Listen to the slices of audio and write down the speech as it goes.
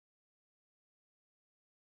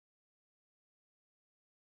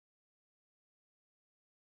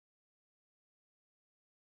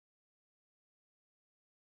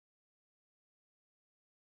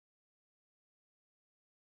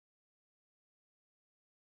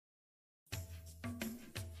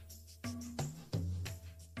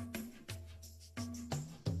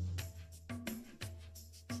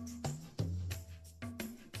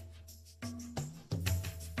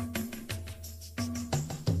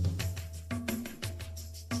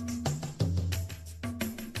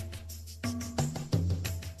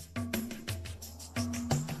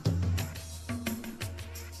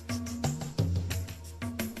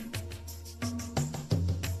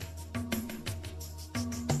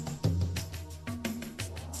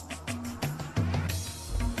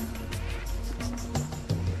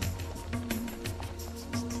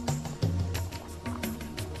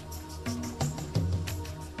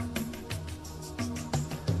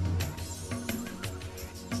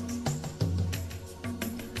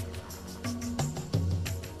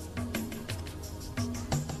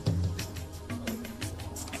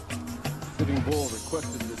Sitting Bull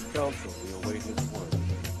requested this council. We await his word.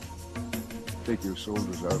 Take your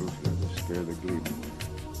soldiers out of here to scare the game away.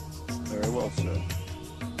 Very well, sir.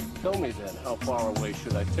 Tell me then, how far away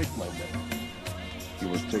should I take my men? You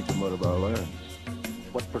must take them out of our lands.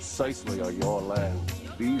 What precisely are your lands?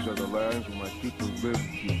 These are the lands where my people lived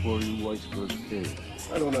before you whites first came.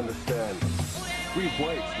 I don't understand. We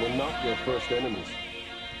whites were not your first enemies.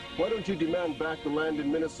 Why don't you demand back the land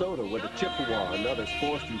in Minnesota where the Chippewa and others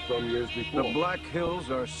forced you from years before? The Black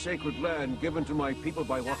Hills are sacred land given to my people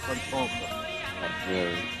by Wakantonka. How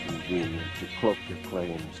very convenient to cloak your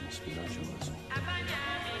claims in spiritualism.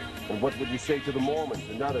 And what would you say to the Mormons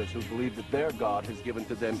and others who believe that their God has given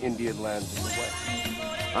to them Indian lands in the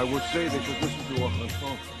West? I would say they should listen to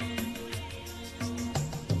Wakantonka.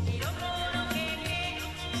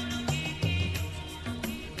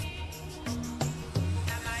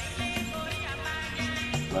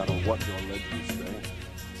 No matter what your legends say,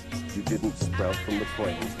 you didn't sprout from the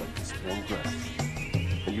plains like the spring grass.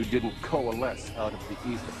 And you didn't coalesce out of the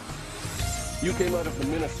ether. You came out of the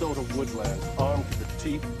Minnesota woodlands, armed to the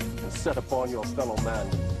teeth, and set upon your fellow man.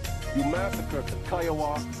 You massacred the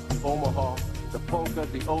Kiowa, the Omaha, the Ponca,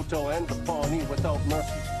 the Oto, and the Pawnee without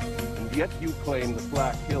mercy. And yet you claim the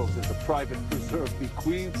Black Hills as a private preserve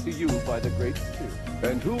bequeathed to you by the Great Spirit.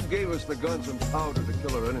 And who gave us the guns and powder to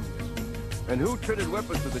kill our enemies? And who traded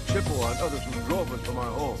weapons to the Chippewa and others who drove us from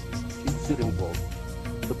our homes? Keep sitting, Bull.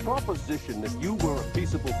 The proposition that you were a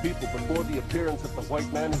peaceable people before the appearance of the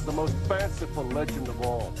white man is the most fanciful legend of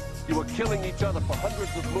all. You were killing each other for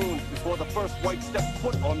hundreds of moons before the first white stepped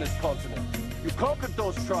foot on this continent. You conquered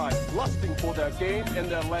those tribes, lusting for their game and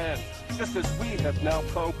their lands, just as we have now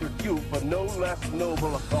conquered you for no less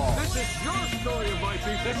noble a cause. This is your story of my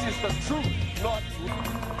people. This is the truth, not...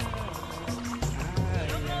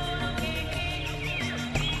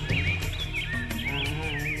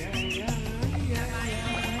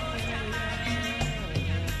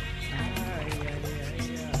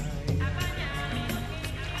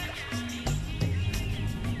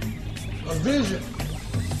 A vision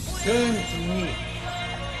came to me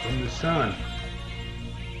from the sun,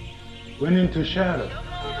 went into shadow,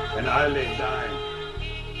 and I lay dying.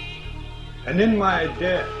 And in my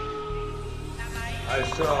death, I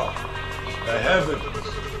saw the heavens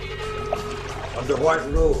of the white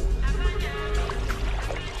robe.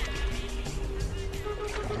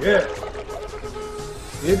 Yes,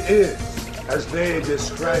 it is as they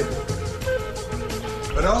describe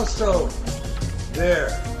it, but also there,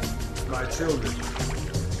 my children,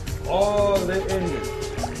 all the Indians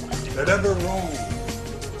that ever roamed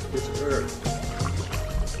this earth,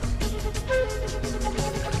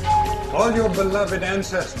 all your beloved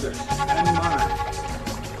ancestors and mine,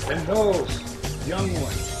 and those young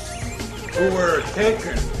ones who were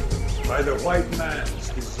taken by the white man's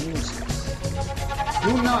diseases.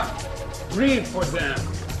 Do not grieve for them.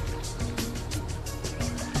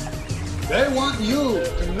 They want you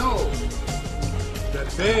to know that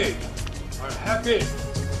they are happy.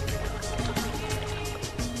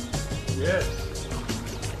 Yes.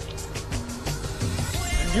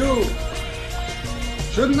 And you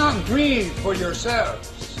should not grieve for yourselves,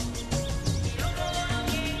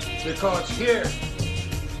 because here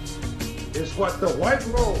is what the white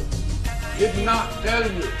robe did not tell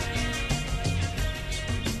you.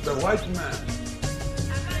 The white man,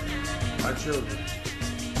 my children,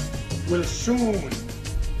 will soon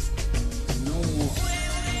no more.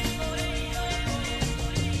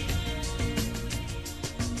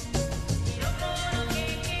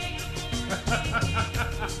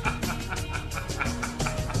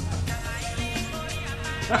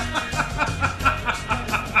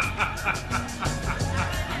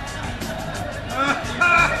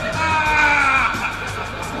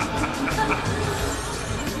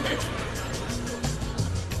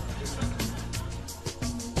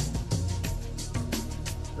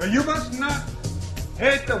 You must not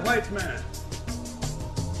hate the white man.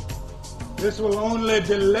 This will only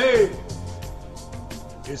delay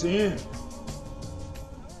his end.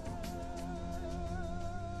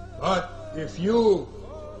 But if you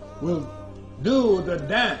will do the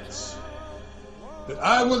dance that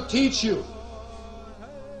I will teach you,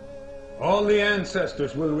 all the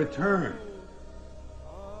ancestors will return,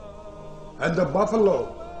 and the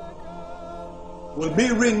buffalo will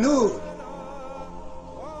be renewed,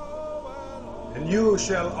 and you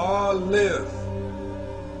shall all live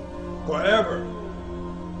forever,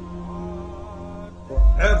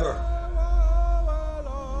 forever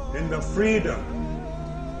in the freedom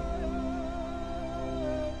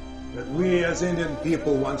that we as Indian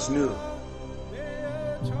people once knew.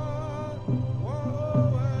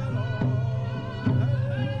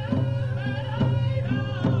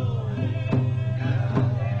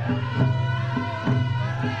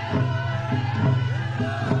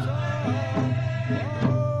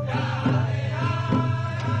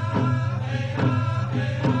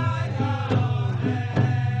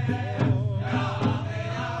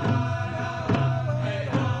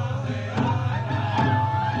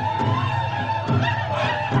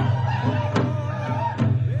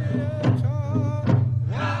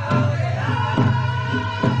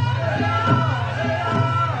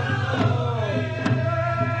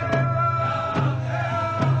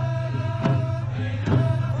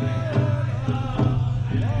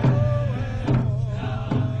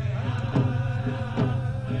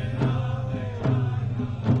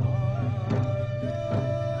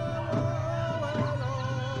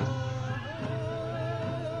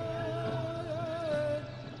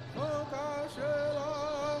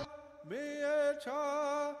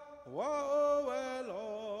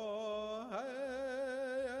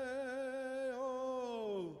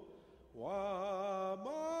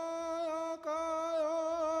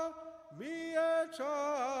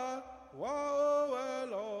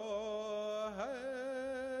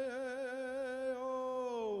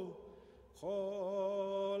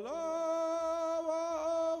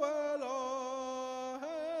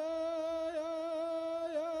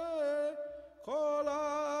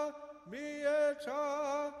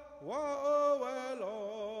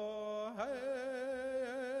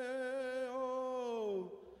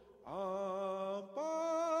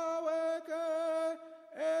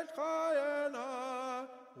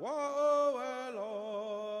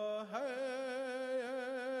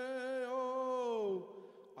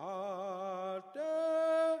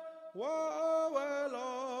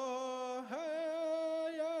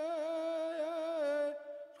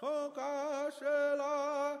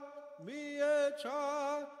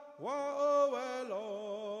 cha wa owelo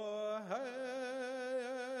hey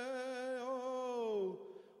o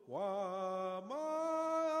wa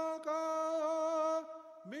maka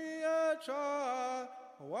mi cha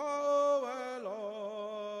wa owelo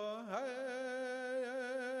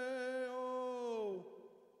hey o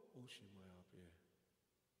oshima ape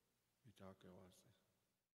itake wase